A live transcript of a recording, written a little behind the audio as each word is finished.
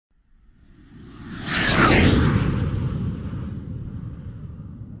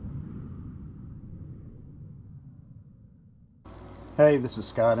Hey, this is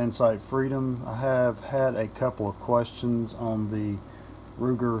Scott Insight Freedom. I have had a couple of questions on the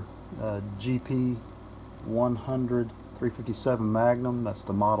Ruger GP 100 357 Magnum. That's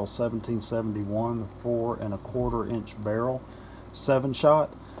the model 1771, the 4¼ inch barrel,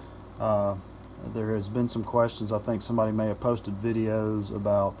 7-shot. There has been some questions. I think somebody may have posted videos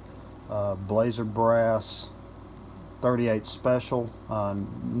about Blazer brass 38 special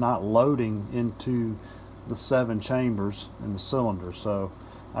not loading into the 7 chambers in the cylinder. So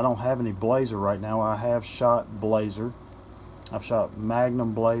I don't have any Blazer right now. I have shot Blazer. I've shot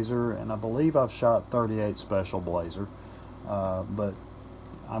Magnum Blazer, and I believe I've shot 38 special Blazer. But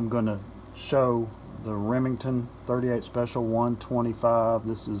I'm going to show the Remington 38 special 125.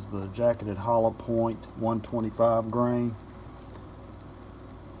 This is the jacketed hollow point 125 grain.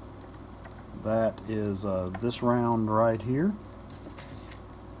 That is this round right here.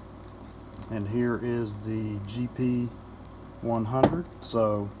 And here is the GP 100.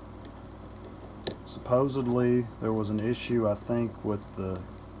 So supposedly there was an issue, I think, with the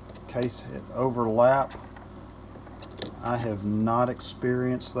case hit overlap. I have not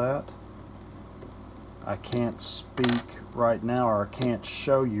experienced that. I can't speak right now, or I can't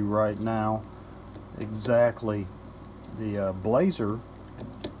show you right now exactly the Blazer,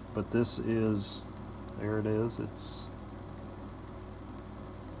 but this is, there it is, it's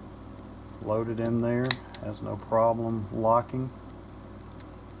loaded in there, has no problem locking.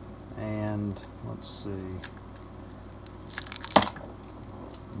 And let's see,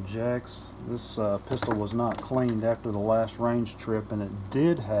 jacks. This pistol was not cleaned after the last range trip, and it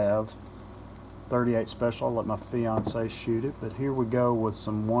did have 38 special. I'll let my fiance shoot it, but here we go with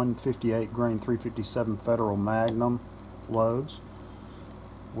some 158 grain 357 Federal Magnum loads,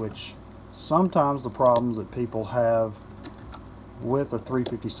 which sometimes the problems that people have with a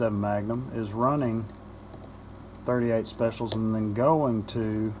 357 Magnum is running 38 specials and then going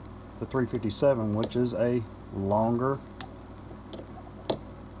to the 357, which is a longer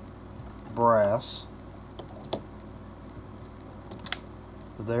brass.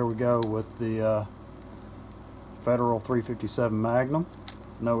 So there we go with the Federal 357 Magnum.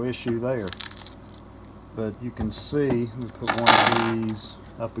 No issue there. But you can see, let me put one of these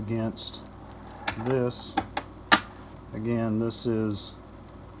up against this. Again, this is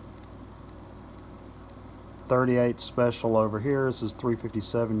 38 special over here. This is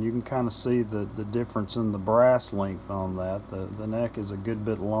 357. You can kind of see the difference in the brass length on that. The neck is a good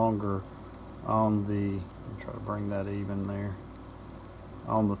bit longer on the, let me try to bring that even there,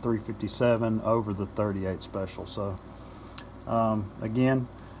 on the 357 over the 38 special. So again,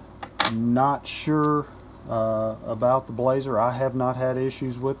 not sure about the Blazer. I have not had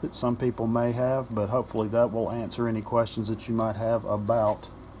issues with it. Some people may have, but hopefully that will answer any questions that you might have about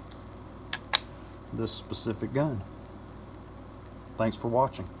this specific gun. Thanks for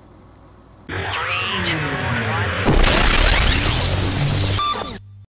watching.